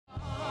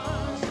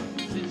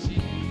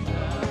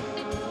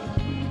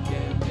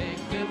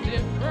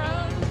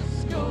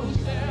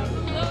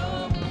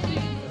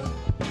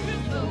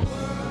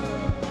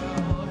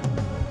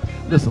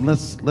Listen,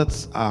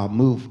 let's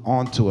move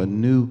on to a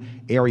new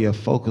area of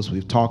focus.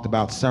 We've talked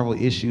about several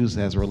issues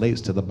as it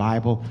relates to the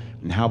Bible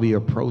and how we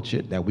approach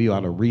it, that we ought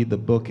to read the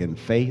book in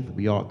faith.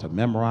 We ought to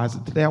memorize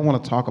it. Today I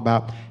want to talk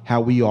about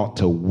how we ought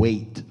to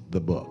weight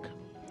the book.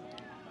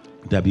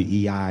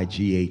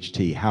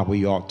 W-E-I-G-H-T, how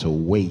we ought to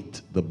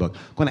weight the book.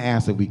 I'm going to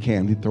ask if we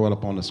can. We throw it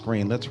up on the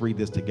screen. Let's read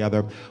this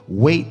together.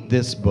 Weight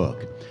this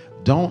book.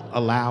 Don't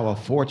allow a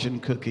fortune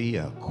cookie,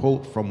 a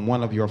quote from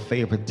one of your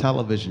favorite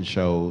television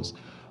shows,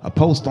 a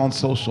post on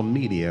social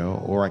media,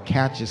 or a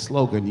catchy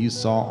slogan you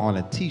saw on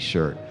a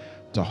t-shirt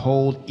to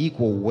hold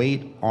equal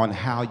weight on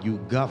how you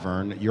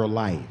govern your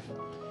life.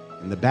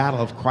 In the battle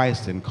of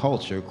Christ and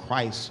culture,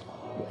 Christ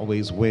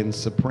always wins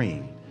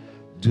supreme.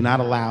 Do not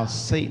allow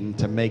Satan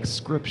to make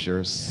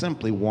Scripture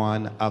simply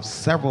one of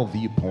several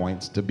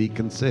viewpoints to be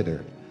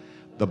considered.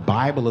 The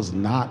Bible is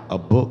not a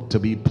book to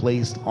be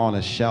placed on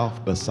a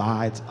shelf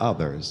besides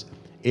others.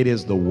 It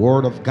is the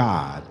Word of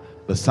God,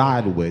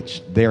 beside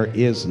which there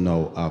is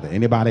no other.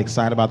 Anybody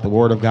excited about the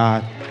Word of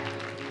God?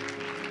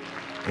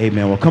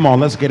 Amen. Well, come on,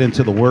 let's get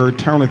into the Word.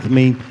 Turn with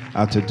me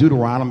to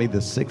Deuteronomy, the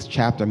 6th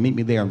chapter. Meet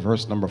me there in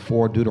verse number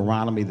 4.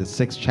 Deuteronomy, the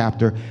 6th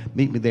chapter.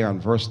 Meet me there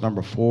in verse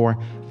number 4.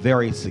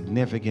 Very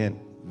significant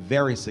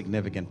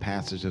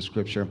passage of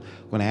Scripture.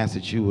 I'm going to ask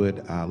that you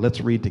would,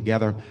 let's read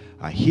together.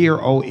 Hear,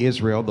 O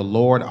Israel, the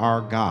Lord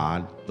our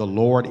God, the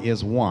Lord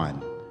is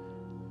one.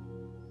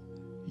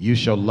 You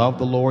shall love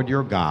the Lord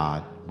your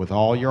God with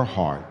all your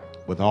heart,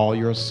 with all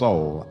your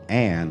soul,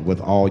 and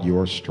with all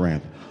your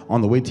strength.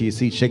 On the way to your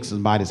seat, shake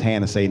somebody's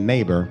hand and say,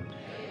 neighbor,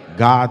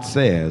 God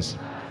says,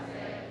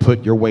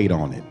 put your weight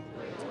on it.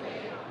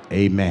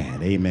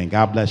 Amen. Amen.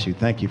 God bless you.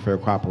 Thank you for your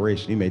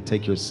cooperation. You may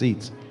take your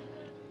seats.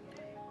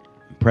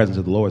 Presence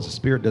of the Lord. As the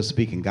Spirit does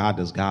speak and God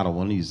does God. I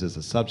want to use this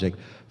as a subject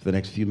for the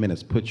next few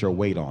minutes. Put your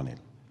weight on it.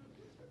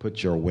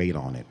 Put your weight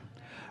on it.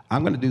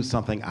 I'm going to do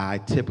something I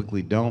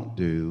typically don't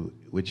do,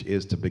 which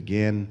is to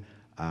begin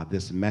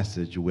this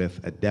message with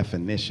a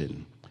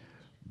definition.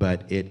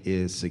 But it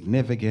is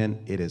significant,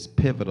 it is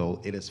pivotal,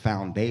 it is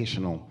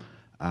foundational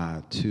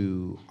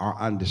to our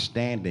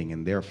understanding,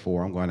 and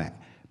therefore I'm going to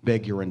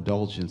beg your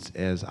indulgence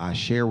as I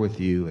share with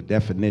you a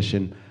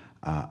definition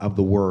of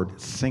the word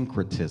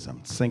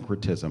syncretism.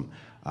 Syncretism.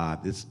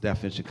 This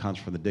definition comes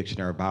from the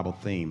Dictionary of Bible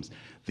Themes.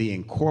 The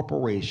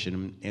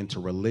incorporation into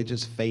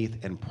religious faith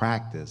and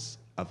practice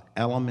of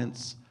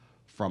elements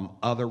from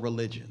other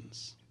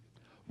religions,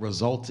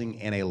 resulting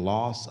in a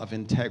loss of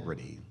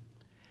integrity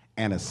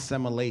and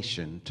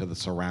assimilation to the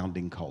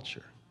surrounding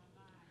culture.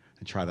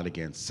 And try that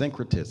again.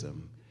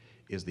 Syncretism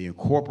is the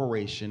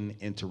incorporation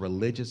into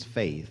religious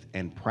faith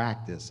and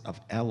practice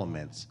of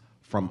elements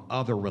from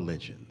other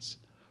religions,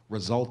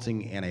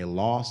 resulting in a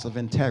loss of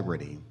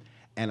integrity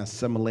and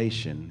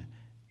assimilation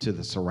to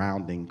the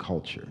surrounding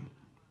culture.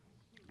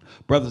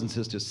 Brothers and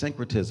sisters,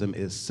 syncretism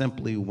is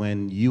simply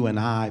when you and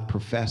I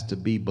profess to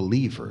be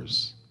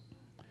believers,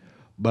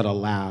 but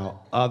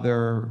allow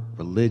other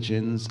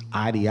religions,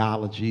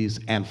 ideologies,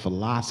 and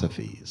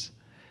philosophies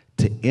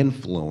to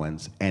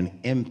influence and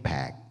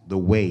impact the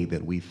way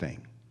that we think.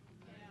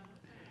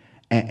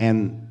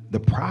 And the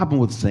problem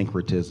with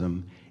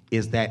syncretism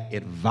is that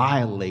it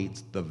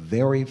violates the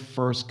very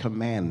first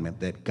commandment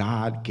that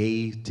God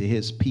gave to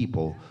his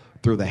people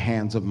through the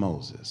hands of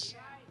Moses.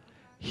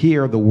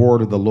 Hear the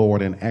word of the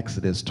Lord in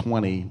Exodus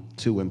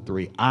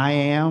 22:3. I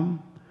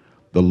am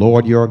the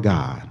Lord your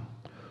God,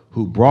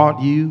 who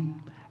brought you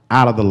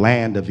out of the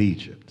land of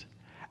Egypt,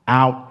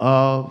 out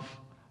of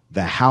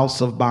the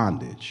house of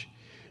bondage.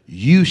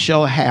 You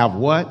shall have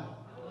what?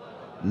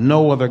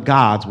 No other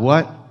gods,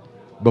 what?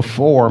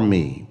 Before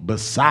me,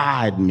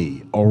 beside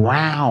me,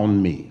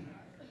 around me.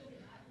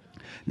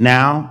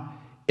 Now,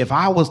 if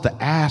I was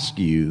to ask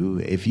you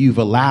if you've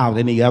allowed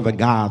any other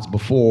gods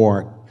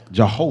before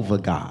Jehovah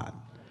God,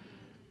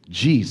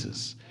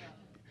 Jesus,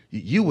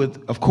 you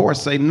would, of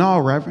course, say, no,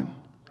 Reverend,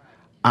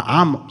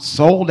 I'm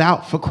sold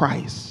out for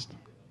Christ.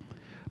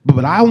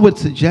 But I would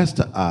suggest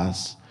to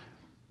us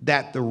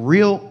that the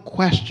real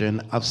question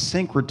of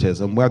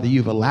syncretism, whether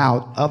you've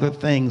allowed other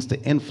things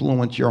to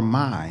influence your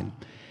mind,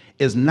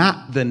 is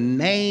not the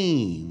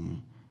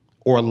name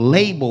or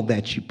label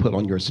that you put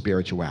on your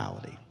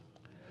spirituality,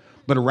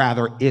 but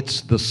rather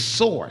it's the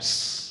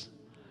source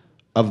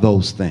of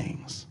those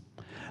things.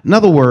 In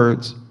other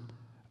words,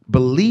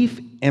 belief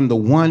in the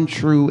one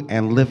true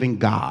and living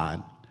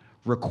God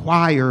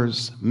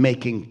requires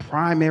making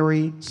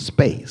primary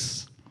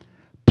space,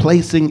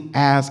 placing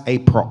as a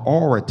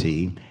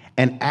priority,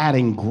 and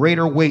adding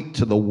greater weight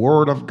to the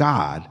Word of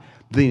God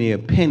than the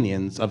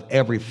opinions of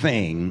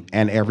everything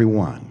and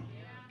everyone.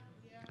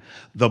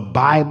 The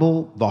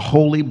Bible, the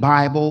Holy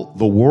Bible,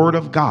 the Word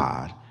of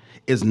God,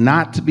 is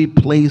not to be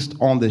placed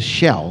on the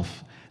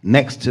shelf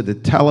next to the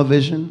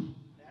television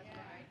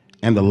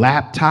and the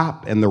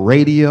laptop and the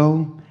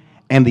radio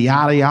and the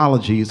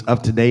ideologies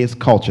of today's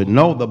culture.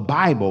 No, the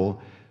Bible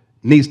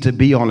needs to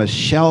be on a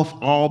shelf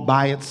all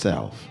by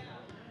itself.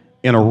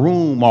 in a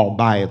room all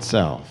by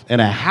itself, in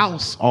a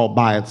house all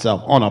by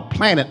itself, on a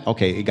planet.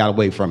 Okay, it got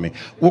away from me.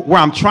 Where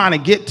I'm trying to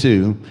get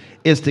to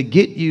is to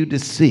get you to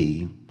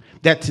see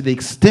that to the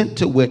extent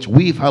to which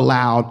we've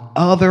allowed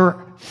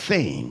other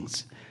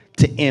things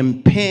to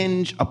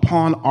impinge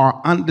upon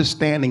our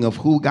understanding of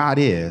who God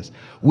is,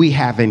 we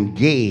have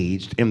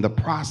engaged in the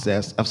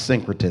process of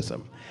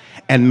syncretism.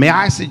 And may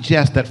I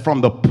suggest that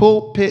from the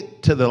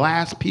pulpit to the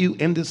last pew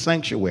in the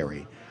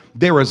sanctuary,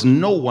 there is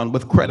no one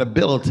with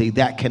credibility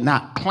that can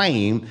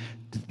claim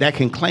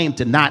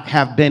to not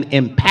have been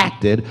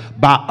impacted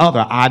by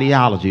other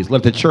ideologies.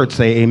 Let the church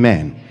say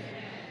amen.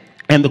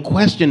 And the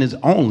question is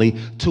only,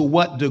 to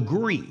what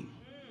degree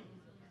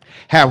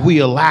have we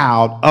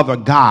allowed other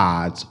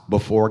gods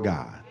before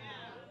God?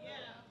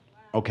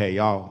 Okay,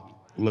 y'all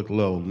look a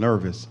little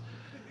nervous.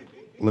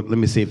 Let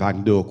me see if I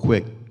can do a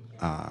quick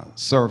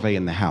survey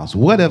in the house.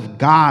 What if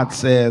God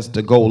says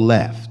to go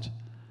left,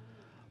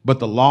 but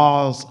the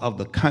laws of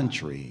the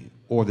country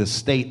or the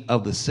state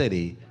of the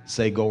city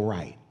say go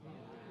right?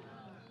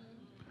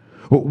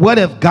 What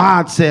if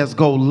God says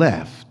go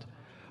left,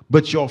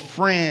 but your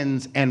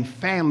friends and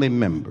family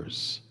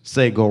members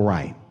say go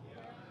right?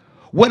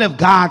 What if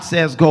God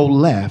says go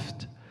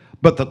left,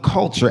 but the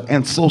culture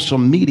and social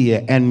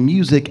media and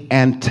music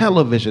and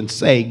television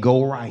say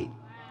go right?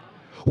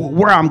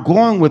 Where I'm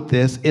going with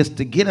this is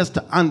to get us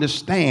to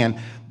understand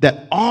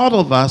that all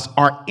of us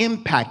are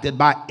impacted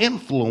by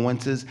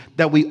influences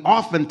that we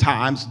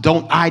oftentimes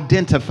don't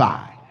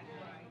identify.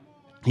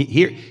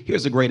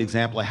 Here's a great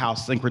example of how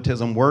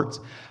syncretism works.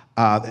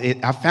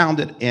 I found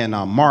it in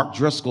Mark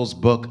Driscoll's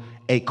book,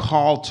 A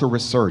Call to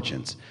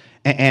Resurgence.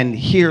 And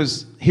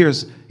here's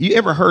you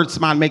ever heard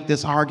somebody make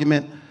this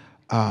argument?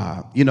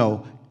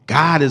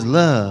 God is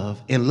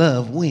love and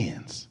love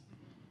wins.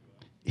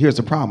 Here's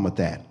the problem with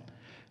that.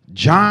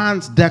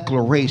 John's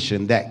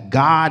declaration that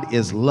God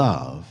is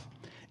love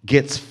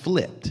gets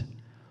flipped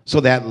so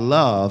that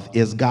love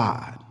is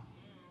God.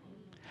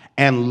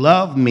 And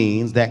love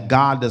means that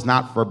God does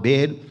not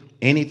forbid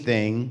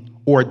anything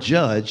or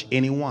judge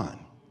anyone.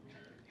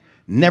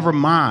 Never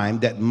mind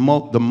that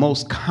the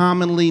most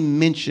commonly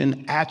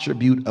mentioned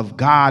attribute of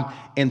God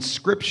in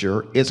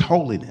Scripture is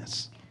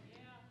holiness.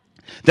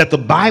 That the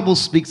Bible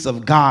speaks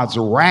of God's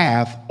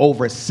wrath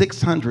over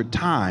 600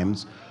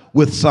 times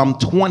with some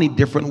 20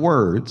 different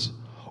words,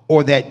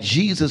 or that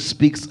Jesus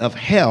speaks of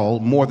hell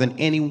more than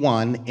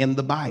anyone in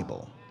the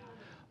Bible.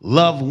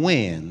 Love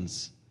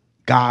wins,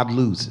 God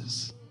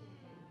loses.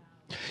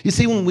 You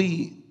see,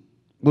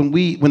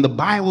 when the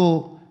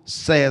Bible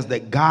says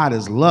that God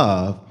is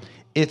love,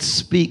 it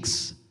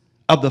speaks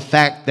of the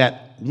fact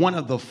that one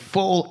of the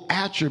full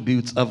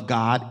attributes of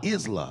God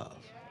is love.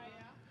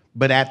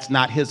 But that's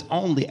not his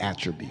only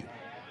attribute.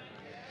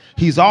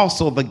 He's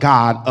also the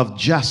God of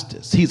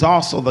justice. He's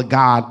also the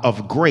God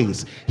of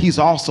grace. He's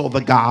also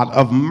the God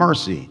of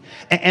mercy.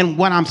 And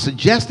what I'm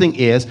suggesting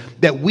is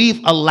that we've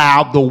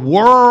allowed the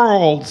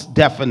world's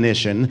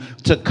definition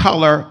to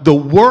color the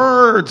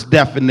word's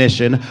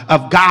definition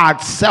of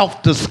God's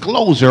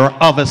self-disclosure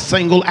of a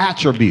single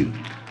attribute.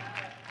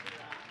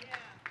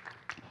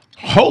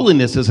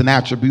 Holiness is an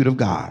attribute of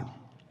God.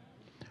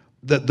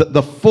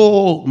 The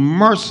full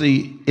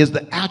mercy is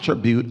the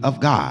attribute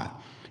of God.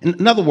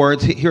 In other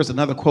words, here's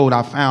another quote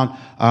I found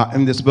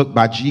in this book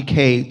by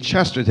G.K.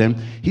 Chesterton.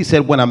 He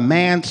said, when a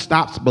man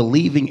stops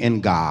believing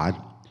in God,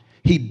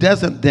 he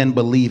doesn't then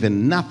believe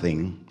in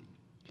nothing,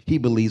 he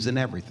believes in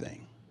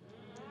everything.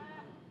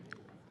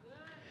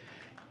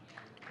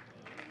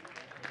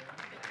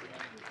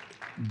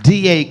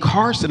 D.A.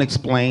 Carson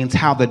explains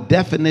how the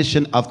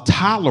definition of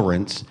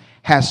tolerance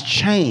has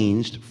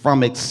changed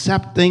from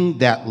accepting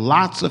that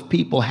lots of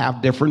people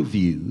have different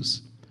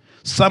views,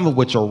 some of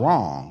which are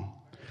wrong,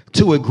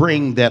 to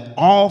agreeing that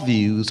all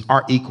views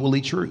are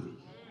equally true.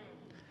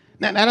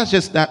 Now that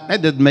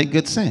doesn't make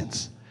good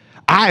sense.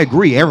 I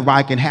agree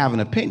everybody can have an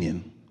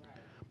opinion,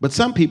 but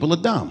some people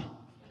are dumb.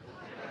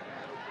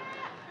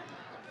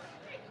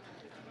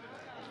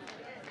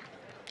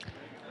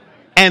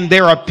 And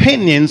their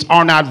opinions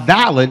are not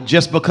valid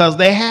just because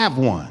they have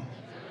one.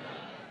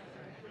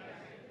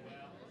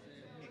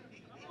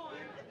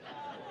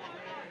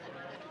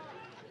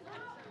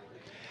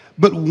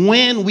 But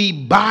when we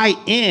buy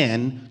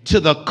in to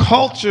the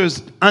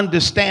culture's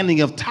understanding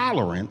of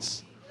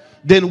tolerance,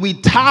 then we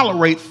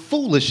tolerate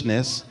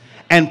foolishness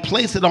and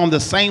place it on the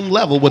same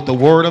level with the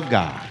Word of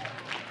God.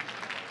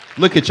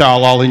 Look at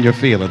y'all all in your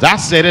feelings. I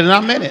said it and I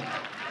meant it.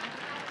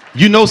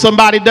 You know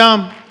somebody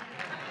dumb?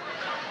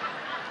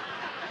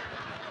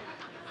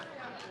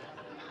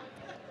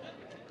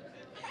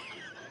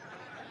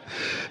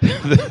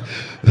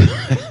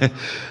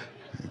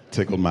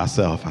 Tickled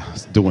myself. I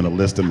was doing a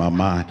list in my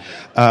mind.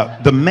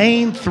 The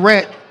main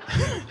threat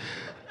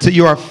to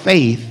your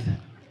faith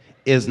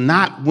is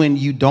not when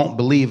you don't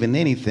believe in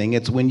anything,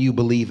 it's when you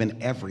believe in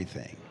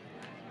everything.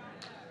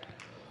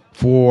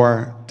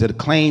 For to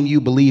claim you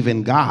believe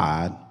in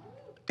God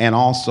and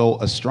also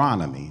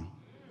astronomy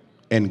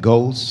and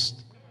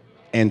ghosts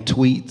and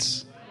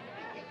tweets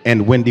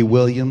and Wendy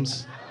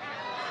Williams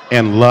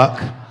and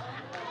luck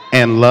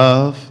and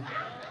love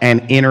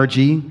and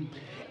energy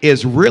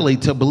is really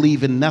to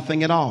believe in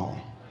nothing at all.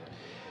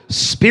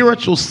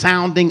 Spiritual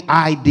sounding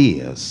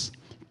ideas,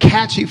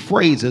 catchy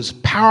phrases,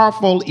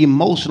 powerful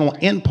emotional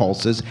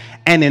impulses,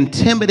 and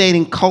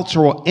intimidating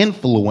cultural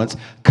influence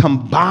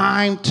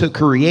combine to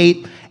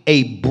create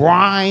a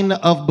brine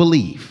of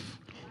belief,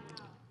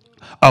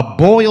 a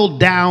boiled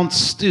down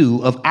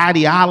stew of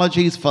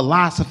ideologies,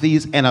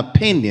 philosophies, and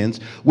opinions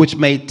which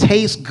may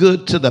taste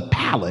good to the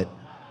palate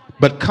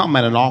but come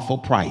at an awful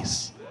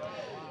price.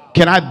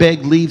 Can I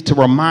beg leave to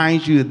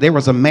remind you that there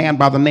was a man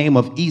by the name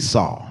of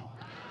Esau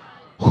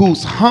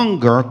whose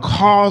hunger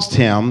caused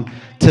him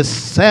to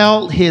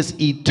sell his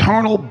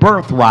eternal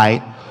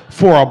birthright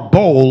for a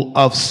bowl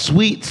of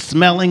sweet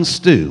smelling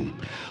stew.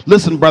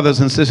 Listen, brothers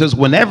and sisters,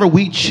 whenever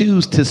we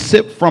choose to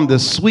sip from the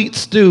sweet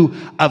stew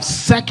of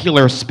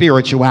secular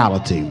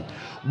spirituality,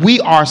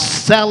 we are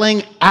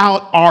selling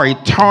out our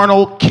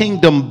eternal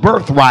kingdom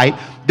birthright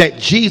that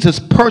Jesus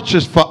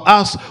purchased for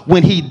us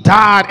when he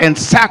died and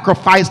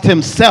sacrificed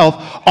himself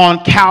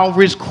on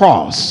Calvary's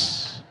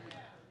cross.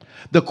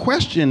 The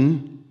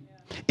question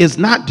is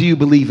not, do you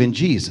believe in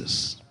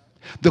Jesus?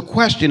 The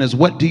question is,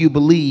 what do you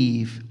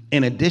believe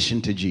in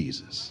addition to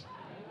Jesus?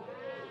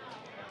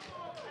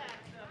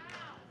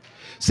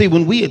 See,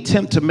 when we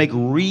attempt to make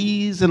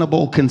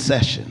reasonable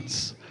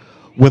concessions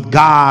with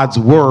God's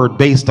word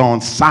based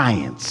on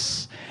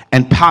science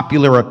and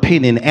popular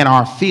opinion and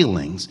our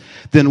feelings,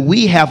 then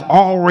we have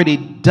already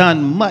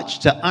done much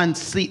to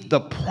unseat the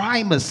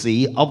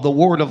primacy of the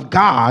word of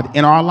God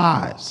in our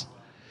lives.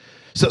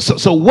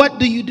 So what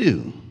do you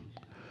do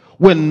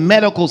when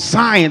medical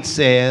science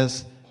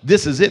says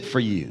this is it for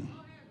you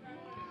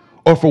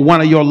or for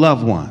one of your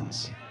loved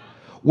ones?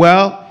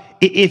 Well,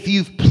 if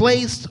you've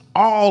placed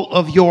all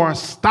of your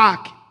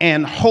stock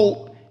and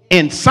hope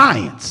in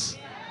science,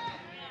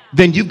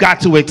 then you've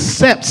got to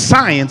accept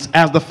science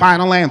as the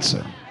final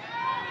answer.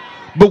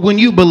 But when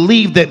you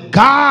believe that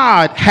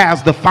God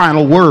has the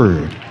final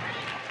word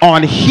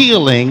on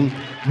healing,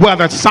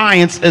 whether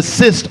science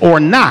assists or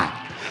not,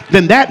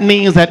 then that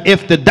means that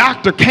if the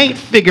doctor can't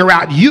figure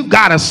out, you've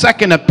got a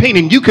second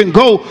opinion. You can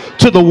go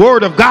to the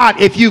word of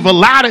God if you've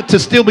allowed it to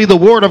still be the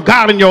word of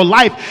God in your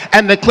life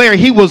and declare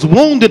he was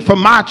wounded for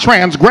my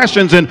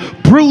transgressions and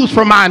bruised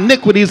for my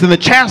iniquities, and the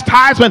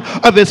chastisement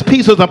of his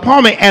peace was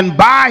upon me, and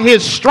by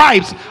his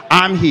stripes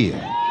I'm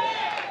healed.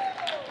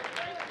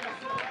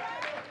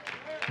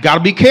 Got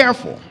to be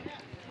careful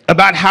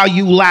about how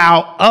you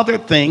allow other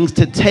things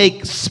to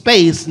take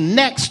space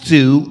next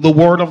to the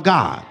word of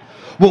God.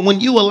 When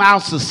you allow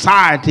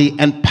society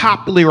and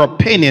popular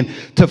opinion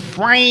to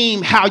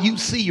frame how you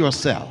see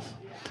yourself,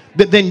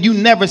 then you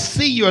never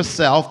see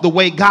yourself the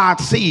way God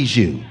sees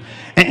you.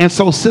 And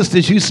so,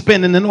 sisters, you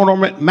spend an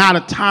inordinate amount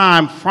of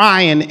time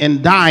frying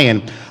and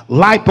dyeing,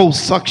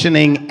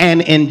 liposuctioning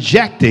and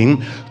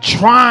injecting,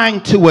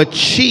 trying to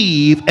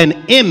achieve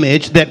an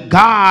image that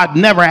God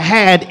never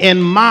had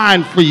in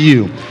mind for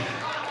you.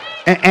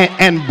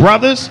 And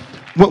brothers,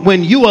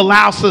 when you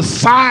allow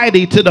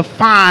society to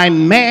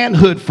define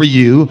manhood for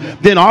you,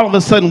 then all of a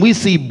sudden we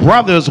see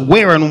brothers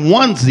wearing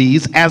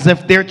onesies as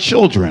if they're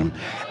children,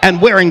 and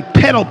wearing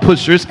pedal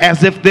pushers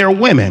as if they're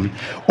women,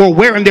 or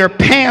wearing their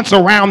pants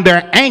around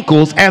their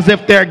ankles as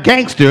if they're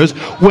gangsters.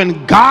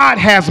 When God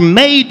has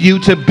made you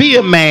to be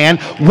a man,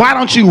 why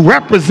don't you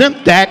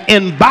represent that,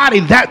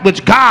 embody that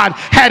which God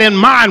had in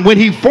mind when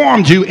he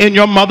formed you in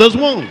your mother's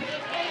womb?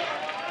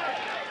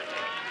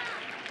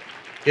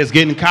 It's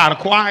getting kind of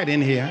quiet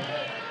in here.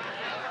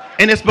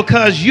 And it's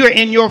because you're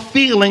in your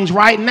feelings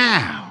right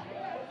now.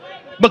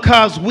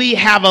 Because we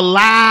have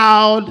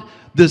allowed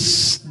the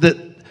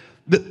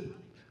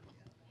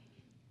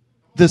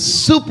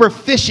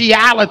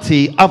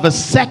superficiality of a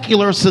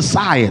secular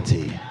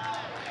society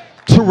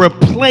to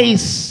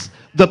replace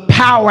the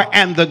power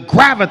and the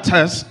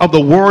gravitas of the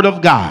word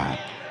of God.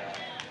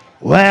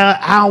 Well,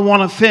 I don't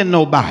want to offend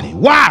nobody.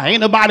 Why?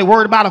 Ain't nobody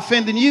worried about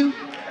offending you?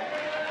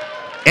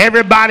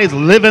 Everybody's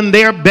living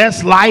their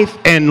best life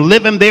and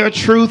living their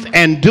truth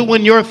and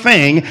doing your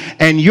thing,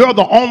 and you're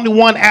the only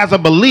one as a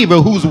believer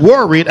who's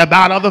worried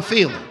about other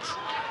feelings.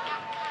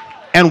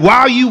 And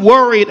while you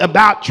worried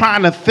about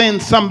trying to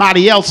offend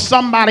somebody else,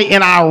 somebody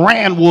in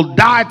Iran will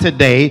die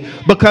today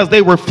because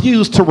they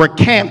refuse to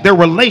recant their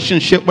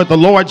relationship with the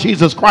Lord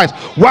Jesus Christ.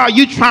 While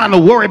you trying to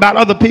worry about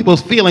other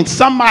people's feelings,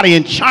 somebody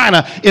in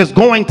China is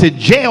going to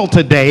jail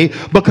today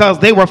because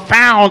they were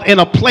found in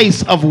a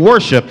place of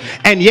worship.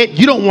 And yet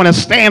you don't want to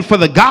stand for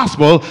the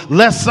gospel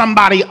lest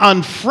somebody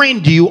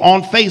unfriend you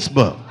on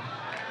Facebook.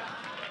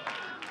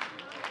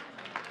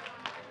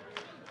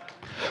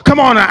 Come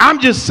on now, I'm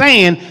just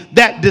saying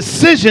that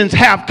decisions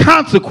have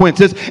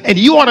consequences, and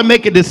you ought to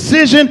make a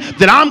decision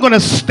that I'm going to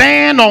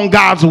stand on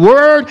God's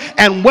word,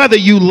 and whether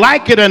you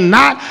like it or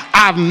not,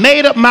 I've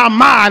made up my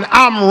mind.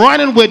 I'm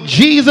running with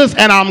Jesus,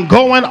 and I'm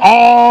going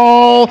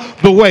all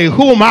the way.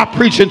 Who am I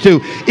preaching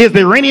to? Is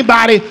there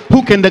anybody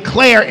who can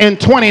declare in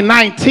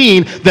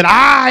 2019 that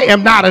I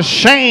am not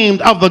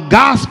ashamed of the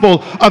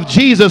gospel of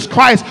Jesus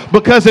Christ,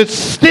 because it's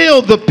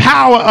still the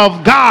power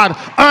of God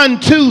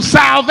unto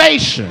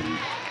salvation?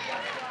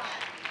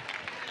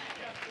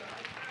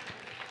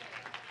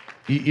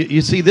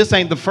 You see, this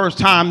ain't the first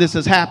time this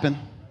has happened.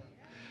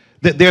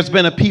 That there's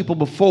been a people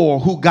before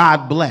who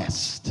God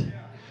blessed,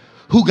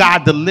 who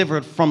God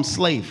delivered from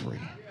slavery,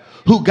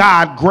 who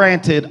God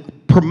granted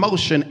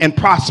promotion and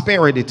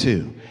prosperity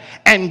to.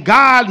 And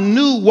God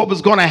knew what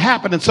was going to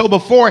happen. And so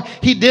before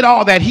he did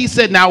all that, he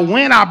said, now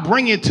when I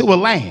bring you to a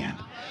land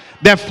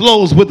that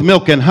flows with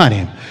milk and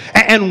honey,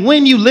 and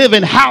when you live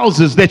in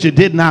houses that you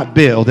did not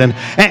build,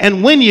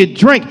 and when you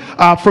drink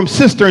from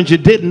cisterns you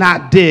did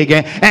not dig,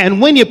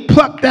 and when you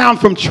pluck down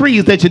from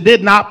trees that you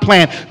did not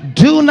plant,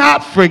 do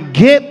not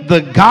forget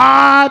the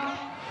God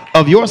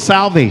of your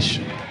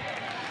salvation.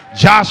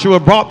 Joshua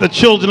brought the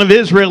children of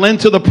Israel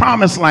into the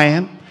promised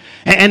land.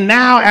 And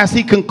now as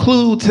he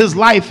concludes his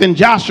life in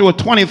Joshua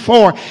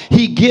 24,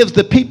 he gives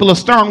the people a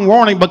stern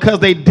warning because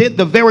they did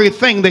the very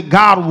thing that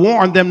God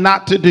warned them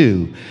not to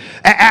do.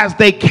 As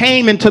they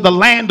came into the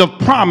land of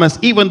promise,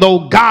 even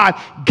though God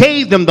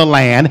gave them the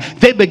land,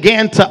 they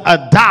began to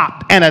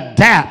adopt and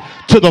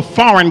adapt to the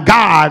foreign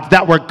gods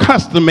that were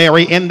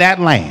customary in that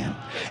land.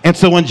 And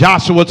so in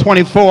Joshua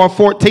 24,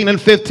 14 and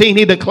 15,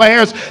 he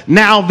declares,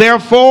 now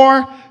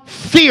therefore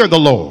fear the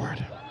Lord.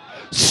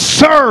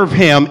 Serve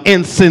him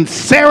in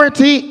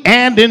sincerity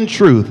and in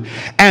truth,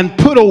 and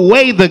put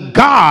away the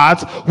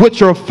gods which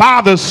your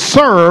fathers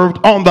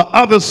served on the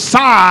other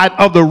side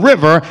of the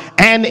river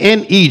and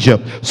in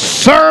Egypt.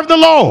 Serve the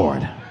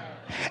Lord.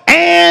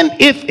 And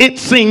if it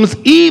seems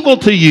evil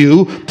to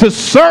you to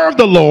serve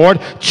the Lord,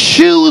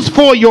 choose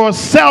for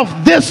yourself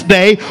this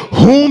day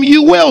whom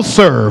you will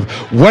serve,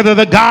 whether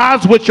the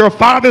gods which your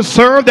fathers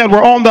served that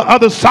were on the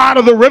other side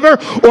of the river,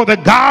 or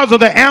the gods of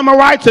the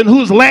Amorites in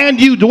whose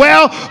land you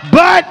dwell.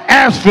 But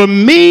as for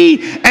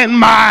me and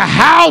my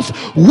house,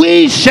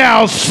 we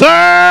shall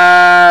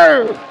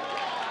serve.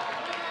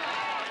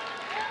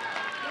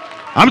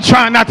 I'm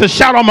trying not to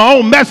shout on my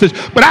own message,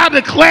 but I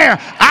declare,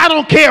 I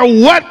don't care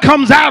what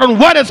comes out and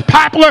what is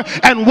popular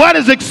and what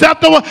is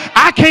acceptable.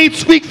 I can't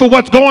speak for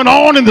what's going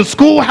on in the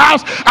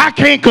schoolhouse. I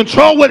can't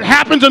control what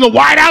happens in the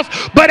White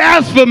House. But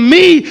as for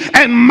me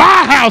and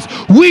my house,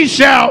 we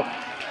shall.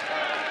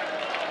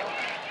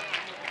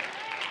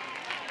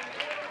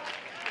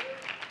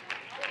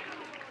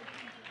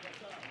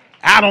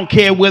 I don't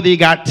care whether you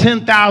got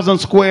 10,000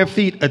 square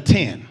feet or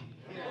 10.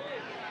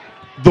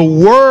 The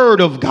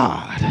word of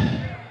God,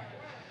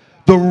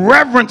 the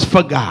reverence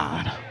for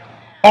God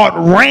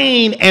ought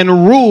reign and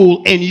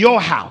rule in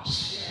your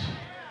house.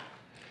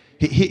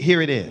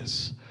 Here it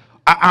is.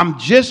 I'm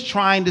just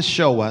trying to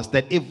show us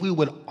that if we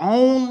would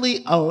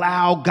only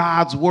allow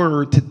God's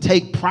word to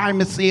take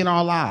primacy in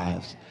our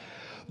lives,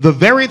 the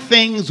very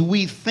things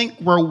we think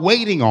we're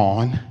waiting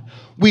on,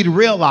 we'd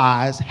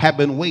realize have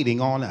been waiting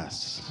on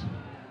us.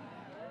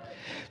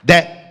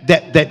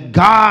 That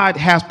God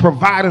has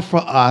provided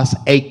for us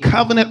a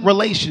covenant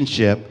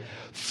relationship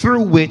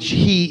through which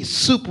he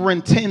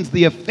superintends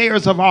the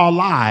affairs of our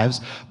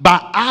lives by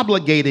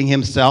obligating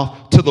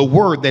himself to the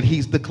word that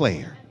he's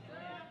declared.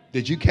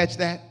 Did you catch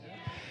that?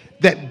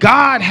 That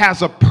God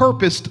has a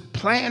purposed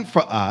plan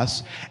for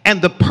us,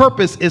 and the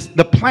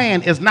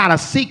plan is not a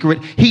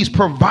secret. He's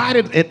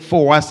provided it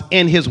for us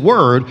in his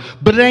word,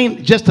 but it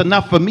ain't just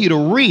enough for me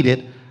to read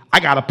it. I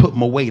got to put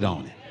my weight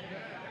on it.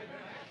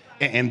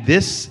 And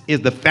this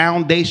is the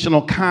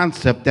foundational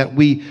concept that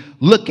we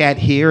look at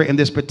here in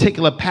this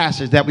particular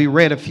passage that we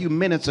read a few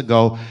minutes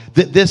ago.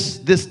 That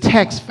this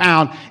text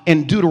found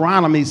in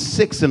Deuteronomy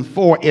 6 and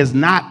 4 is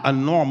not a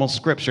normal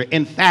scripture.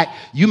 In fact,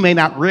 you may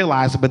not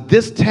realize it, but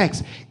this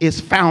text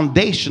is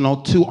foundational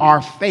to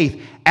our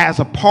faith as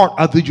a part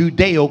of the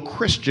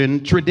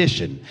Judeo-Christian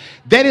tradition.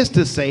 That is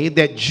to say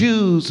that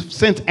Jews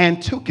since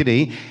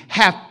antiquity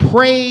have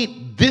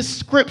prayed this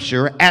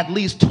scripture at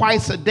least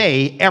twice a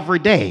day, every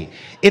day.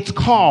 It's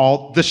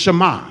called the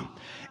Shema,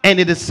 and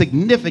it is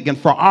significant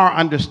for our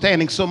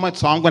understanding, so much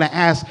so I'm going to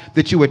ask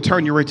that you would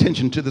turn your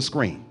attention to the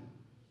screen.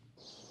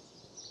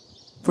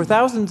 For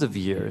thousands of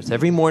years,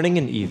 every morning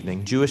and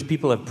evening, Jewish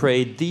people have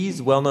prayed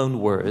these well-known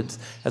words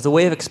as a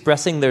way of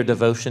expressing their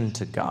devotion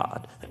to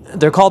God.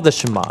 They're called the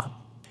Shema.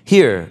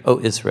 Hear, O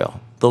Israel,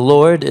 the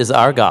Lord is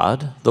our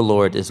God, the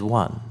Lord is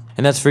one.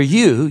 And as for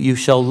you, you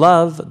shall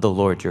love the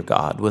Lord your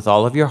God with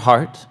all of your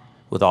heart,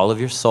 with all of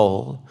your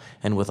soul,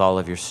 and with all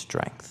of your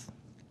strength.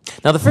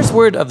 Now, the first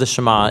word of the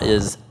Shema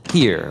is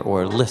hear,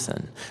 or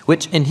listen,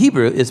 which in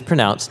Hebrew is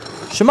pronounced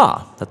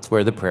Shema. That's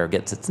where the prayer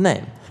gets its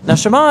name. Now,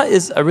 Shema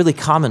is a really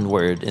common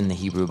word in the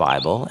Hebrew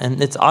Bible,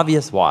 and it's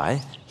obvious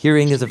why.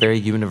 Hearing is a very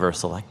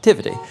universal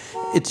activity.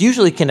 It's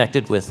usually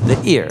connected with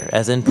the ear,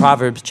 as in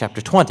Proverbs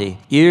chapter 20.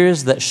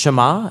 Ears that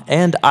shema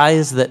and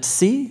eyes that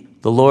see,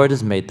 the Lord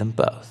has made them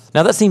both.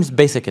 Now that seems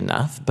basic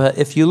enough, but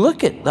if you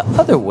look at the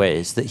other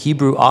ways that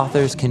Hebrew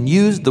authors can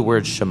use the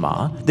word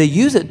Shema, they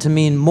use it to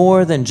mean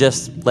more than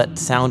just let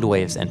sound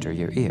waves enter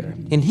your ear.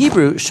 In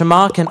Hebrew,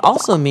 Shema can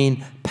also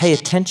mean pay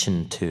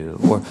attention to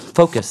or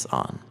focus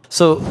on.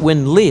 So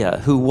when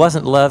Leah, who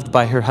wasn't loved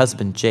by her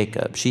husband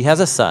Jacob, she has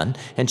a son,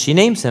 and she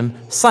names him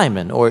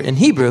Simon, or in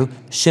Hebrew,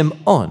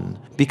 Shim'on,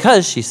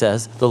 because, she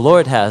says, the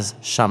Lord has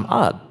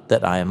sham'ad,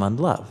 that I am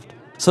unloved.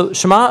 So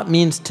Shema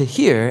means to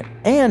hear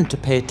and to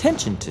pay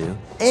attention to,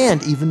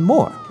 and even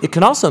more. It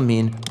can also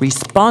mean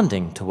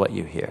responding to what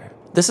you hear.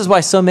 This is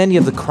why so many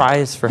of the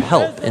cries for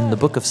help in the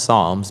book of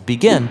Psalms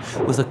begin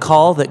with a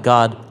call that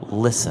God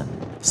listen.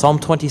 Psalm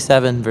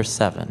 27, verse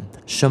 7.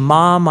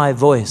 Shema my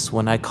voice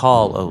when I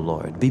call, O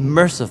Lord. Be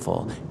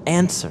merciful,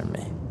 answer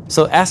me.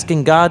 So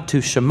asking God to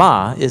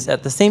Shema is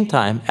at the same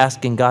time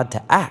asking God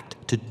to act,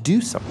 to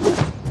do something.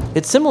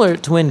 It's similar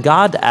to when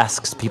God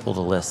asks people to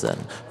listen.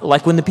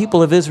 Like when the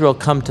people of Israel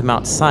come to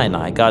Mount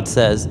Sinai, God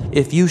says,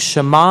 if you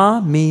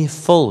Shema me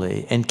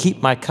fully and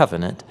keep my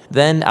covenant,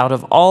 then out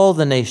of all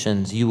the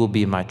nations you will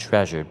be my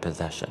treasured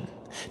possession.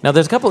 Now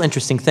there's a couple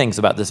interesting things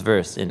about this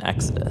verse in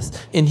Exodus.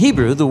 In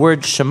Hebrew, the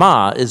word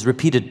Shema is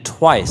repeated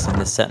twice in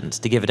this sentence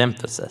to give it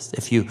emphasis.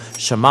 If you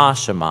Shema,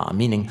 Shema,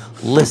 meaning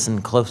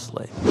listen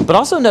closely. But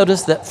also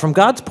notice that from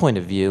God's point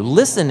of view,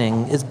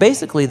 listening is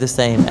basically the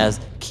same as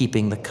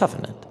keeping the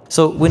covenant.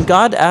 So when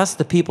God asks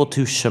the people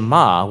to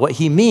Shema, what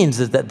he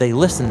means is that they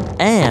listen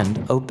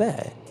and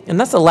obey. And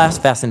that's the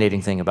last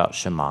fascinating thing about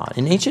Shema.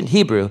 In ancient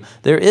Hebrew,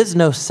 there is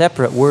no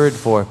separate word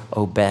for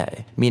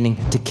obey, meaning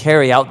to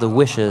carry out the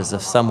wishes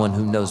of someone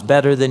who knows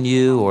better than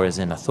you or is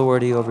in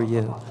authority over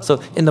you.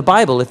 So in the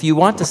Bible, if you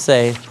want to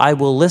say, I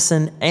will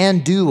listen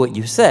and do what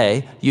you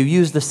say, you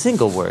use the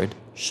single word,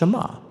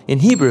 Shema. In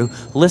Hebrew,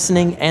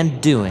 listening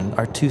and doing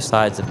are two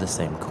sides of the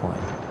same coin.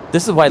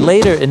 This is why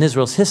later in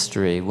Israel's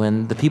history,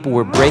 when the people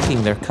were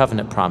breaking their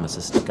covenant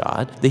promises to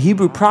God, the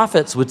Hebrew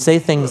prophets would say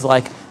things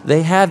like,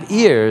 they have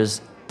ears,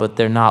 but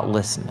they're not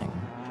listening.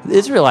 The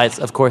Israelites,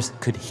 of course,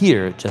 could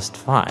hear just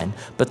fine,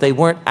 but they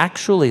weren't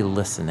actually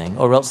listening,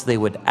 or else they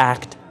would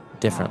act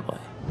differently.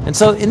 And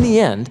so in the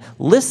end,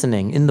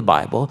 listening in the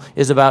Bible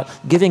is about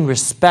giving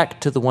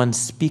respect to the one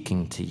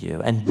speaking to you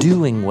and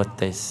doing what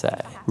they say.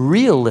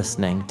 Real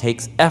listening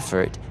takes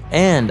effort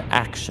and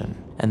action,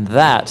 and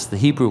that's the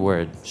Hebrew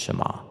word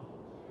Shema.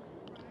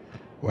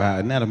 Wow,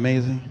 isn't that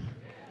amazing?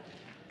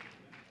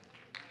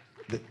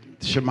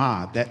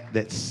 Shema,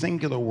 that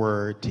singular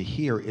word to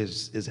hear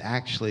is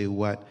actually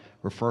what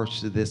refers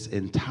to this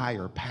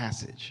entire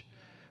passage.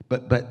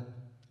 But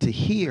to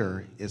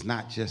hear is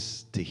not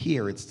just to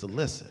hear, it's to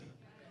listen.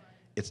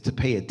 It's to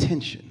pay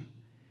attention.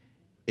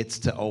 It's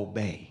to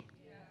obey.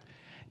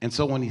 And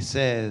so when he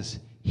says,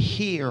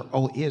 hear,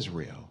 O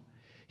Israel,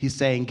 he's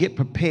saying, get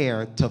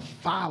prepared to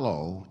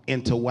follow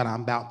into what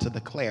I'm about to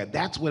declare.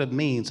 That's what it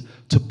means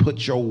to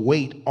put your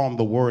weight on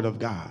the word of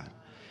God.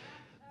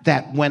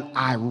 That when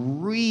I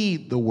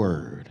read the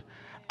word,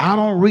 I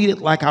don't read it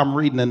like I'm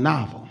reading a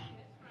novel,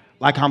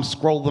 like I'm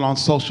scrolling on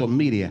social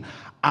media.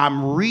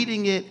 I'm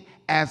reading it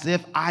as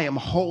if I am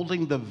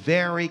holding the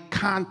very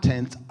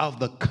contents of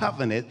the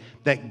covenant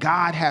that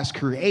God has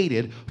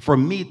created for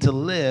me to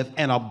live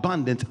in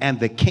abundance and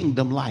the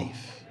kingdom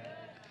life.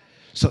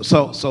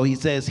 So he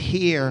says,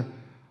 hear,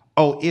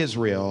 O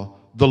Israel,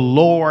 the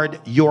Lord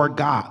your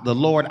God, the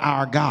Lord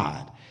our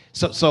God.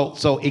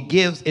 So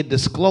it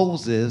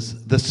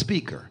discloses the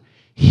speaker.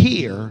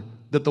 Hear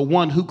that the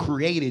one who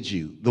created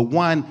you, the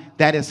one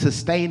that is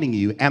sustaining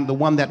you, and the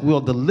one that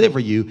will deliver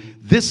you,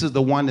 this is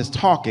the one that's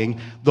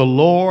talking. The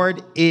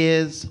Lord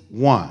is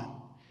one.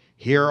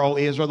 Hear, O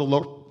Israel,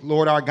 the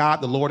Lord our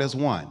God, the Lord is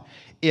one.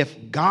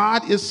 If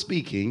God is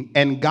speaking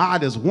and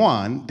God is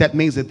one, that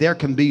means that there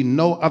can be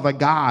no other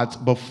gods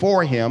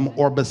before him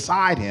or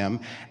beside him.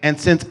 And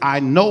since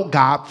I know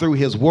God through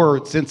his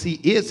word, since he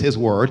is his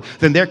word,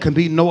 then there can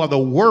be no other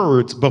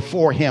words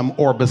before him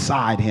or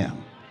beside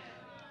him.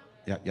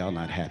 Y'all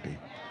not happy.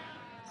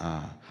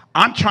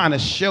 I'm trying to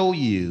show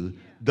you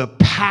the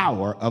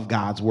power of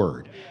God's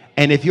word.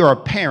 And if you're a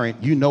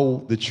parent, you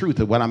know the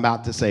truth of what I'm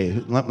about to say.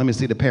 Let me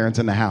see the parents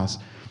in the house.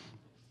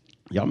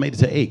 Y'all made it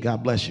to 8.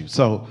 God bless you.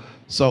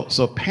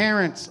 So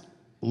parents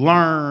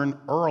learn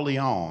early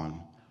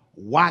on,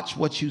 watch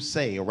what you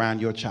say around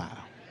your child,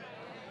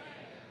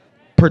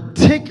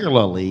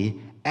 particularly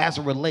as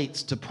it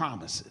relates to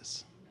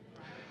promises.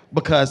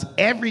 Because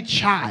every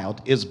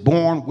child is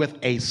born with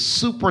a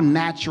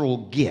supernatural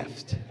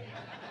gift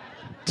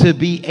to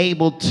be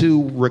able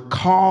to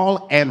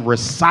recall and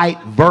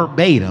recite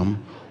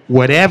verbatim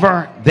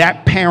whatever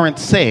that parent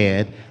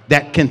said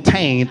that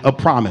contained a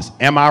promise.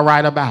 Am I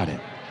right about it?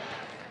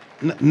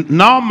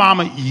 No,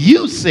 mama,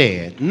 you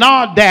said.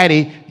 No,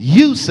 daddy,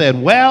 you said.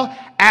 Well,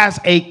 as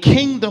a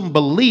kingdom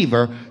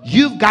believer,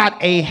 you've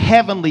got a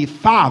heavenly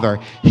father.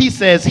 He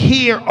says,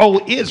 hear,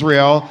 O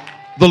Israel,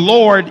 the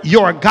Lord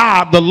your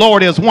God, the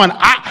Lord is one.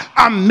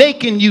 I'm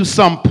making you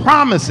some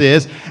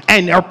promises,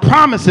 and your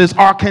promises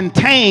are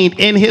contained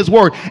in his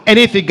word. And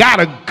if you got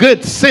a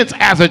good sense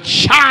as a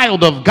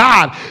child of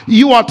God,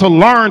 you ought to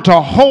learn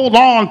to hold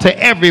on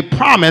to every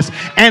promise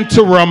and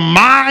to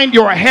remind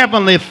your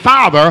heavenly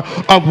Father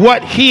of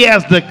what he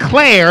has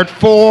declared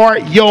for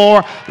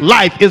your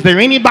life. Is there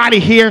anybody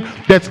here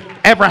that's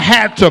ever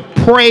had to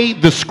pray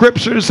the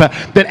scriptures,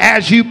 that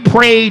as you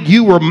prayed,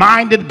 you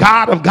reminded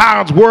God of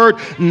God's word?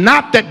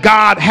 Not that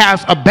God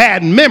has a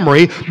bad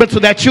memory, but so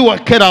that you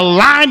could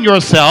align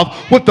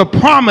yourself with the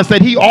promise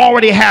that he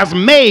already has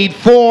made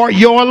for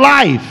your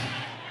life.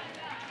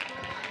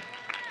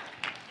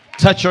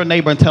 Touch your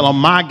neighbor and tell them,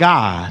 my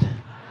God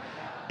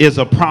is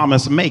a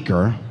promise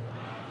maker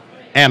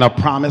and a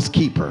promise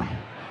keeper.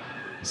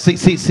 See,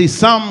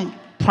 some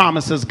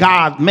promises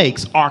God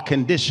makes are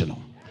conditional.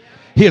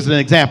 Here's an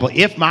example.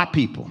 If my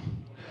people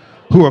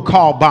who are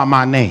called by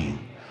my name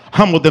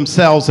humble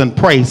themselves and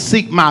pray,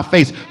 seek my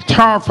face,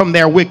 turn from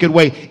their wicked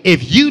way.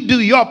 If you do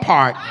your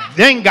part,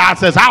 then God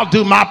says, I'll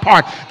do my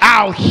part.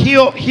 I'll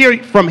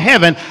hear from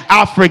heaven.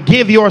 I'll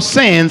forgive your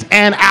sins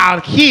and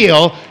I'll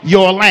heal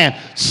your land.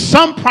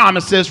 Some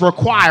promises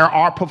require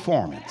our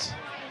performance.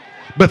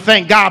 But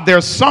thank God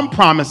there's some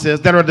promises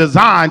that are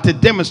designed to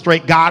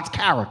demonstrate God's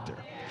character.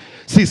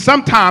 See,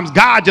 sometimes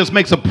God just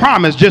makes a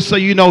promise just so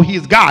you know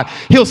he's God.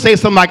 He'll say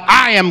something like,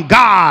 I am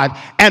God,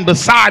 and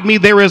beside me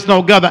there is no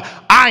other.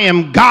 I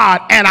am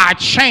God, and I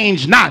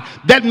change not.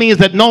 That means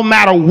that no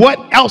matter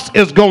what else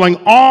is going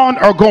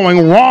on or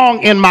going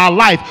wrong in my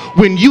life,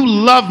 when you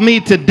love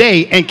me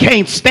today and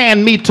can't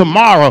stand me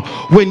tomorrow,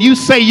 when you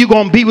say you're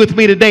going to be with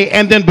me today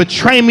and then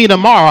betray me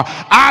tomorrow,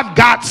 I've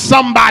got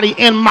somebody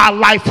in my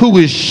life who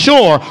is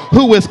sure,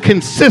 who is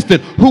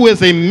consistent, who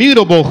is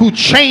immutable, who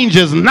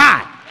changes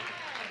not.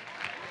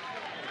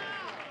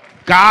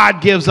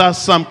 God gives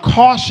us some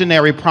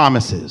cautionary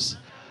promises,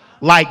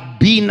 like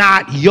be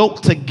not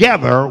yoked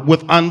together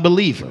with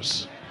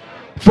unbelievers.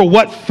 For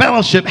what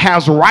fellowship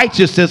has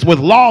righteousness with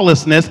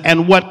lawlessness,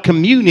 and what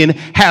communion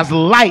has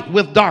light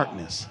with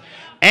darkness?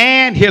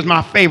 And here's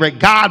my favorite.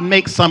 God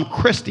makes some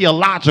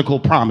Christological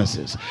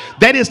promises.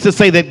 That is to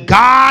say that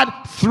God,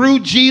 through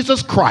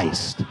Jesus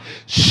Christ,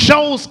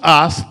 shows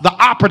us the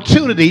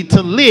opportunity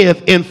to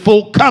live in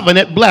full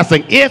covenant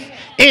blessing. If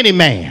any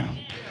man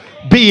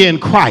be in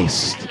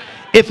Christ,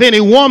 if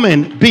any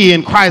woman be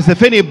in Christ,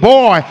 if any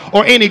boy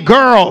or any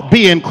girl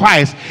be in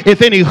Christ,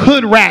 if any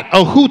hood rat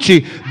or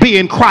hoochie be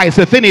in Christ,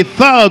 if any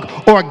thug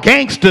or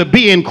gangster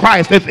be in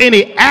Christ, if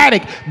any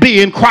addict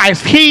be in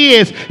Christ,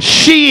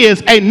 she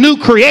is a new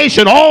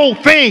creation.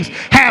 Old things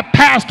have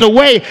passed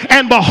away,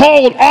 and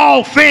behold,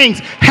 all things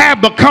have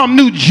become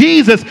new.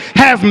 Jesus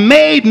has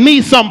made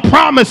me some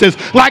promises,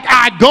 like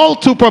I go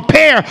to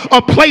prepare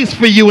a place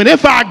for you, and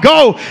if I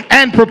go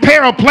and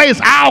prepare a place,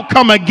 I'll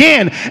come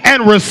again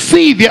and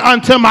receive you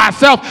unto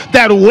myself,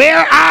 that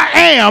where I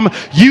am,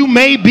 you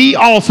may be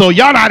also.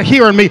 Y'all not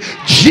hearing me?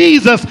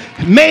 Jesus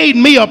made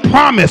me a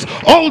promise.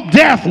 Oh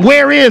death,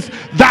 where is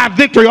thy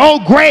victory?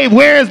 Oh grave,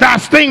 where is thy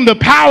sting? The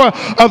power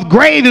of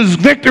grave is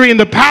victory, and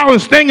the power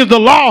of sting is the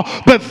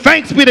law. But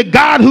thanks be to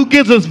God who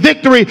gives us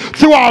victory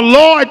through our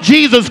Lord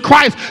Jesus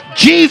Christ.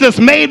 Jesus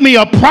made me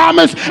a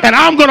promise, and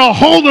I'm going to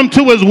hold him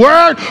to his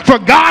word. For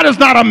God is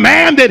not a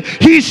man that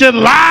he should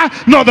lie,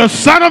 nor the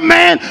son of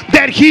man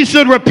that he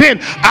should repent.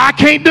 I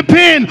can't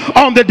depend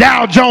on the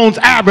Dow Jones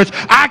average.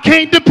 I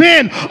can't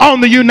depend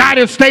on the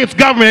United States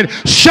government.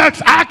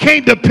 Shucks, I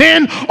can't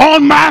depend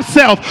on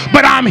myself.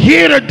 But I'm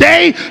here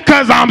today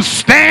because I'm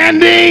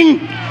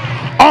standing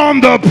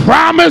on the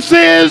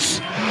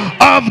promises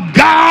of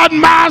God,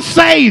 my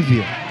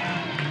Savior.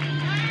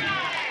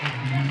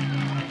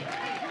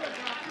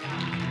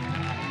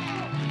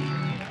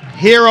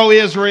 Hear, O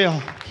Israel,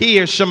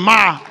 hear,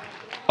 Shema,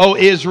 O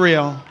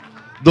Israel,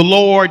 the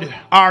Lord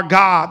our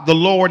God, the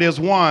Lord is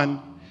one.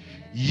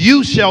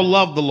 You shall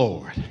love the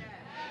Lord,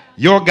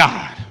 your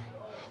God,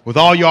 with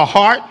all your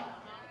heart,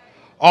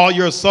 all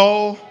your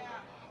soul,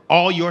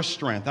 all your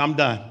strength. I'm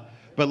done.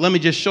 But let me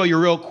just show you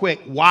real quick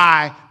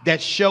why that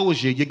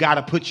shows you got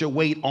to put your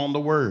weight on the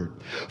word.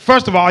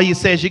 First of all, he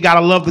says you got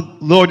to love the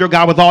Lord your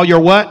God with all your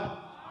what?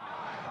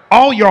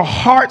 All your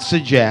heart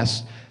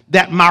suggests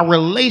that my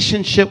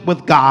relationship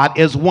with God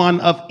is one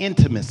of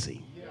intimacy.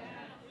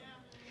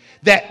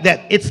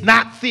 That it's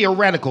not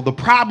theoretical. The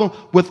problem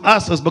with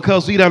us is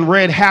because we done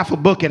read half a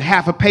book and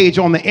half a page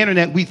on the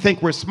internet, we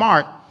think we're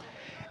smart.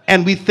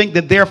 And we think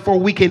that therefore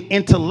we can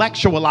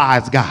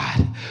intellectualize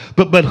God.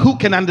 But who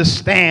can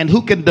understand,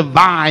 who can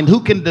divine,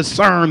 who can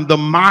discern the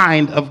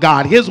mind of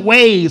God? His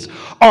ways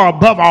are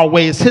above our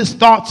ways. His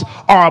thoughts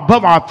are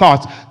above our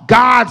thoughts.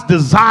 God's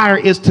desire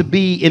is to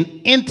be an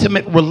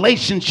intimate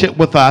relationship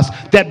with us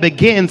that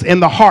begins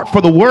in the heart.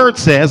 For the word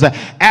says,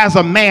 as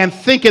a man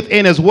thinketh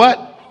in his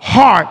what?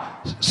 Heart.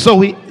 So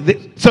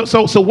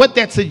what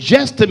that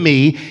suggests to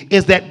me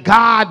is that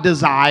God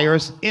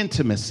desires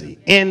intimacy,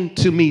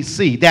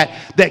 intimacy,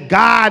 that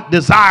God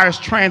desires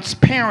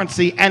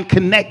transparency and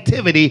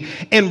connectivity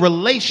in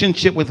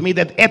relationship with me,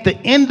 that at the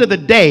end of the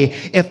day,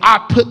 if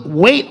I put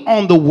weight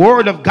on the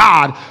word of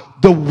God,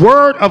 the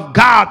word of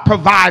God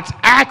provides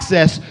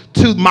access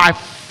to my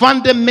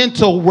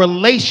fundamental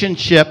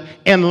relationship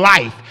in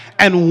life.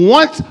 And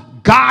once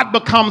God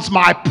becomes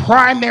my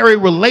primary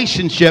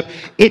relationship,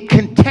 it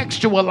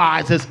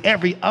contextualizes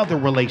every other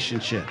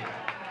relationship.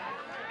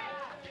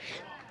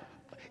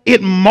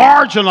 It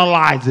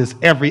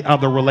marginalizes every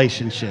other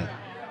relationship.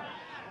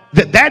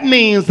 That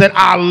means that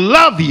I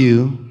love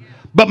you,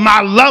 but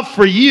my love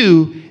for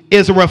you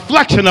is a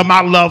reflection of my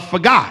love for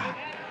God.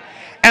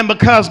 And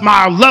because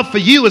my love for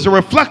you is a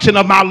reflection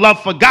of my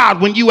love for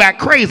God, when you act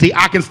crazy,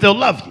 I can still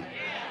love you.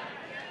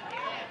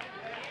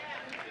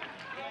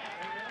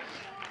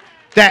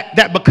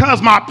 that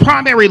because my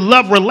primary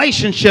love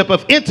relationship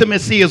of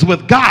intimacy is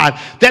with God,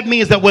 that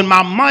means that when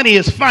my money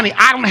is funny,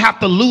 I don't have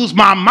to lose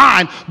my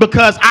mind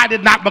because I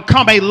did not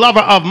become a lover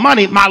of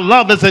money. My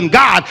love is in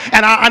God,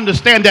 and I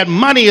understand that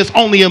money is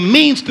only a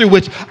means through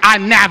which I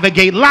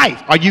navigate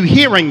life. Are you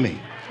hearing me?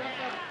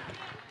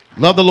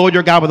 Love the Lord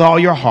your God with all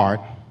your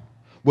heart,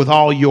 with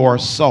all your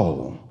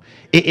soul.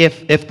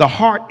 If the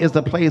heart is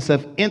the place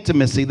of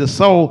intimacy, the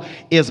soul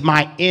is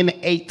my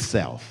innate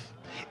self.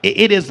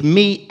 It is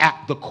me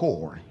at the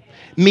core,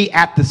 me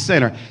at the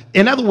center.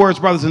 In other words,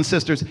 brothers and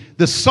sisters,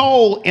 the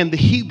soul in the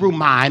Hebrew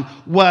mind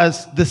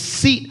was the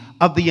seat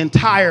of the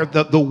entire,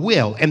 the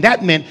will. And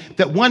that meant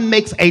that one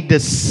makes a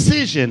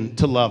decision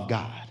to love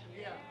God,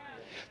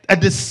 a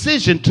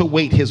decision to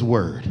wait his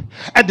word,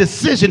 a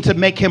decision to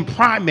make him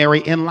primary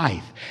in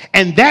life.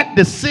 And that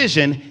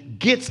decision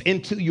gets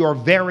into your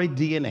very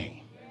DNA.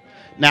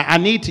 Now, I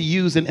need to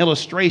use an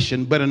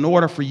illustration, but in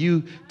order for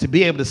you to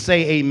be able to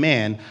say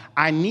amen,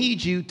 I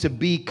need you to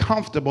be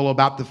comfortable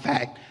about the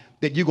fact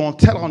that you're going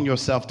to tell on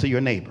yourself to your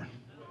neighbor.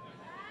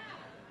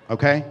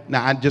 Okay?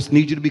 Now, I just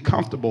need you to be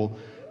comfortable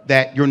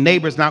that your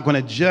neighbor's not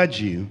going to judge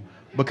you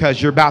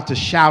because you're about to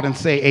shout and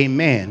say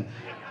amen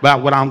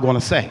about what I'm going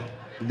to say.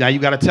 Now, you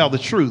got to tell the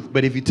truth,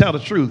 but if you tell the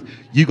truth,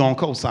 you're going to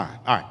co-sign.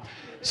 All right.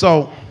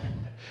 So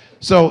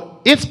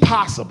it's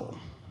possible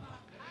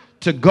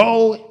to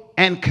go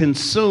and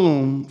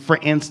consume, for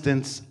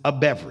instance, a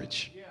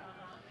beverage.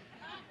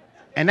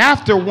 And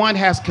after one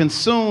has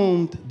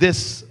consumed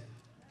this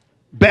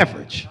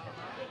beverage,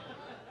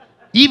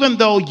 even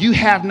though you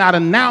have not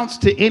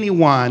announced to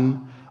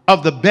anyone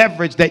of the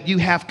beverage that you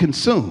have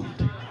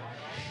consumed,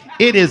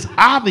 it is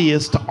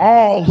obvious to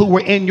all who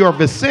were in your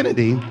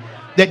vicinity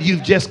that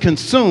you've just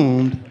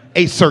consumed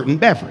a certain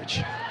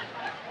beverage.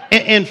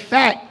 In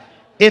fact,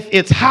 if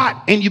it's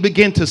hot and you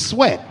begin to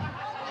sweat,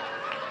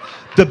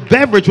 the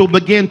beverage will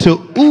begin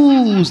to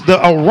ooze. The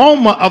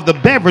aroma of the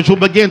beverage will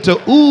begin to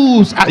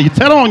ooze. You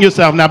tell on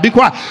yourself now, be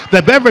quiet.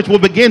 The beverage will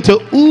begin to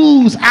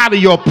ooze out of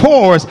your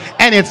pores,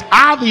 and it's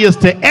obvious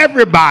to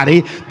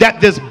everybody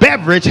that this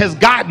beverage has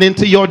gotten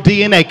into your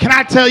DNA. Can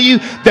I tell you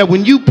that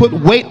when you put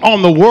weight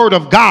on the word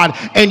of God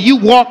and you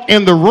walk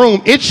in the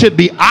room, it should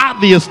be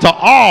obvious to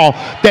all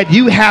that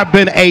you have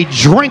been a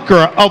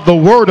drinker of the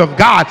word of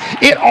God.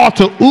 It ought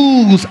to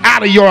ooze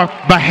out of your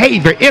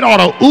behavior. It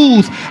ought to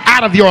ooze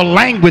out of your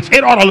language.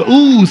 It ought to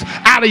ooze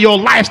out of your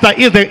lifestyle.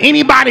 Is there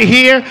anybody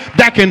here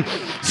that can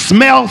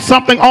smell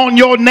something on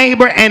your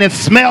neighbor and it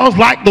smells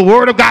like the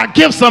word of God?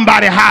 Give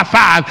somebody a high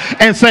five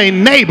and say,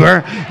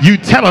 neighbor, you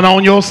telling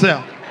on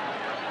yourself.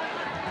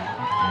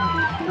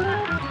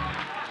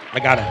 I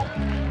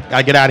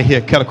gotta get out of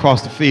here, cut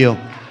across the field.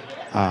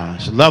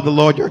 Should love the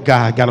Lord your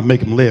God. Got to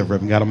make him live,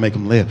 Reverend. Got to make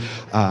him live.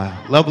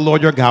 Love the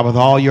Lord your God with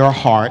all your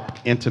heart,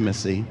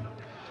 intimacy,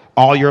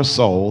 all your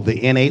soul,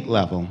 the innate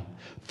level.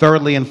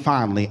 Thirdly and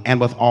finally,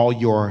 and with all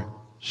your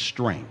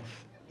strength.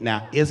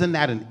 Now, isn't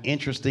that an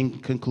interesting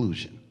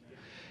conclusion?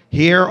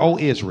 Hear, O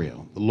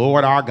Israel, the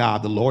Lord our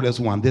God, the Lord is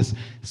one. This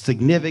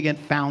significant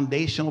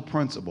foundational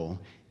principle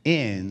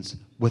ends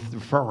with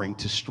referring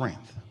to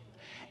strength.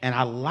 And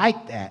I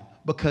like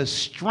that because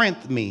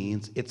strength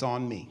means it's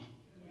on me.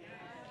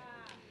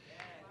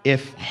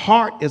 If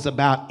heart is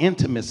about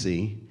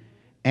intimacy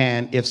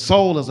and if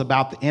soul is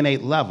about the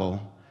innate level,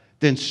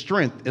 then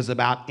strength is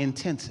about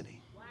intensity.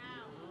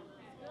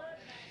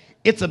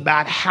 It's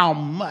about how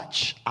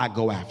much I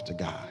go after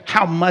God,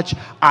 how much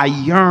I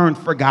yearn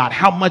for God,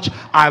 how much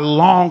I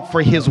long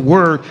for his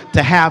word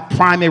to have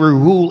primary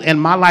rule in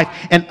my life.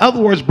 In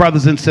other words,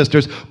 brothers and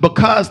sisters,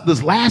 because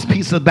this last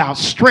piece is about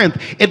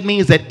strength, it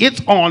means that it's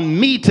on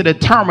me to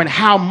determine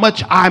how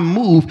much I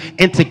move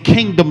into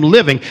kingdom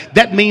living.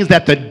 That means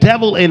that the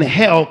devil in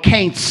hell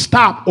can't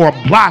stop or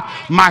block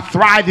my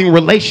thriving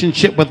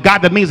relationship with God.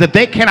 That means that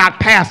they cannot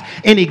pass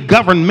any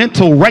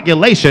governmental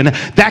regulation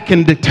that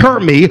can deter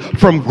me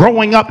from growing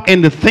up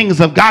in the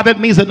things of God. That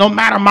means that no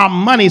matter my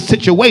money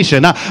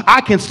situation, I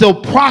can still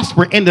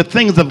prosper in the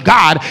things of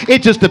God.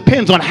 It just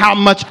depends on how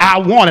much I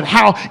want it,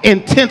 how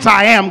intense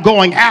I am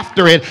going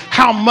after it,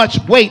 how much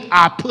weight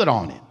I put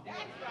on it.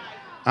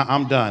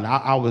 I'm done.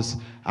 I was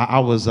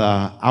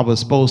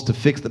supposed to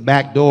fix the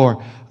back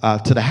door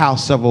to the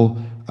house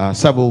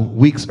several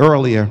weeks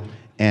earlier,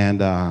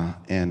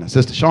 and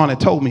Sister Shawn had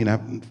told me to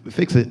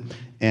fix it,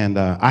 and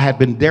I had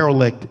been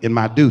derelict in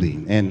my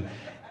duty,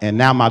 and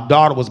now my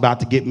daughter was about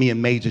to get me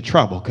in major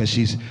trouble because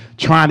she's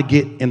trying to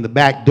get in the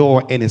back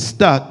door and it's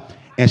stuck,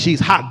 and she's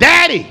hot.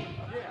 Daddy,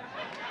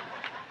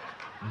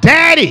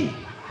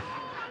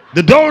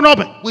 the door ain't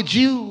open. Would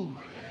you?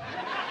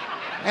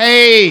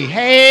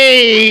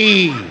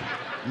 Hey,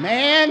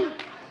 man,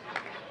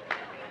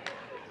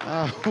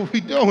 what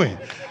we doing?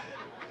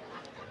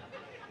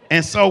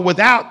 And so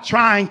without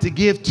trying to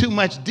give too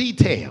much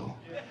detail,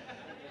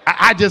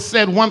 I just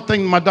said one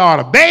thing to my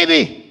daughter: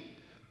 baby,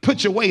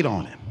 put your weight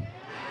on him.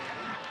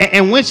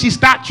 And when she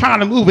stopped trying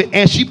to move it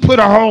and she put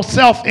her whole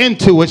self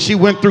into it, she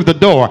went through the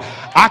door.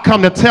 I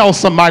come to tell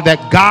somebody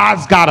that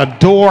God's got a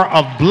door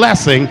of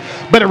blessing,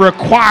 but it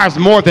requires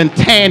more than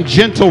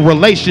tangential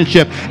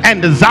relationship and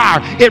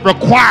desire. It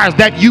requires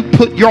that you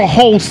put your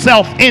whole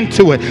self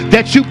into it,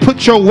 that you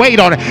put your weight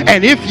on it.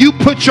 And if you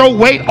put your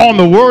weight on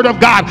the word of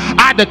God,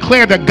 I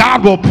declare that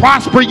God will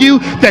prosper you,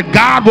 that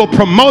God will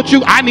promote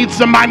you. I need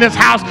somebody in this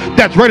house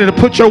that's ready to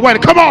put your weight.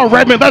 Come on,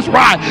 Redmond, let's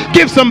ride.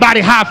 Give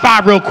somebody a high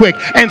five real quick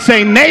and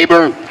say,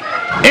 neighbor,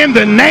 in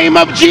the name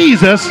of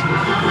Jesus,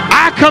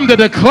 I come to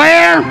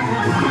declare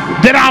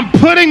that I'm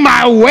putting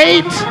my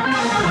weight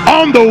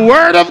on the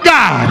word of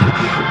God.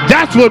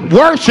 That's what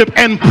worship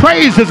and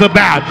praise is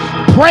about.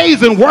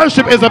 Praise and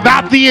worship is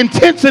about the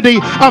intensity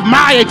of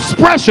my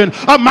expression,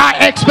 of my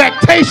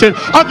expectation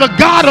of the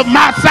God of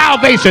my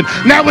salvation.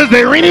 Now, is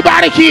there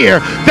anybody here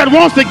that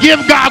wants to give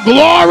God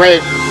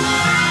glory?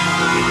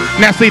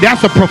 Now, see,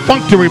 that's a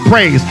perfunctory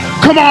praise.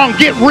 Come on,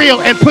 get real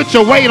and put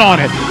your weight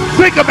on it.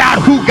 Think about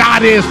who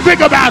God is.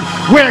 Think about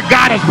where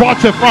God has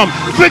brought you from.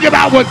 Think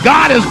about what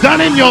God has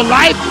done in your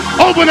life.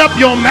 Open up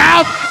your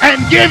mouth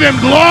and give him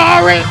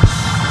glory.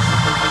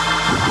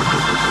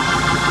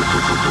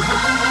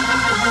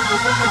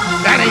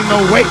 That ain't no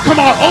weight. Come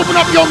on, open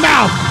up your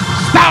mouth.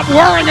 Stop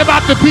worrying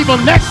about the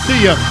people next to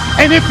you.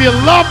 And if you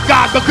love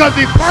God because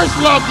he first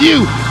loved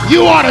you,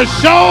 you ought to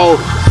show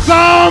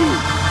some.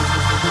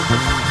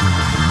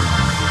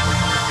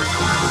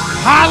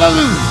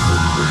 Hallelujah.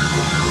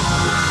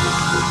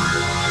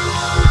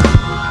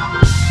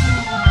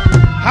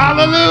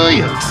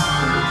 Hallelujah.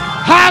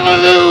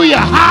 Hallelujah.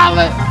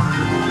 Hallelujah.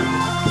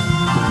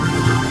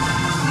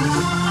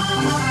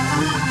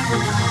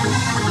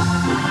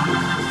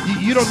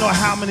 You don't know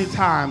how many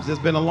times it's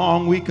been a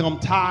long week. I'm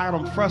tired.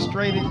 I'm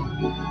frustrated.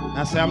 And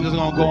I say, I'm just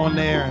going to go in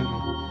there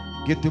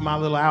and get through my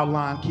little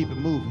outline, keep it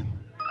moving.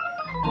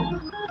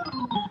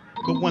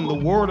 But when the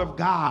word of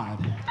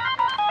God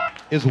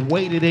is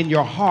weighted in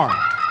your heart,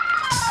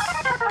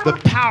 the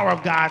power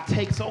of God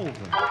takes over,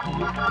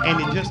 and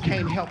you just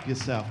can't help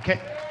yourself.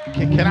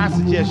 Can I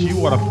suggest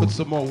you ought to put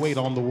some more weight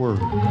on the word?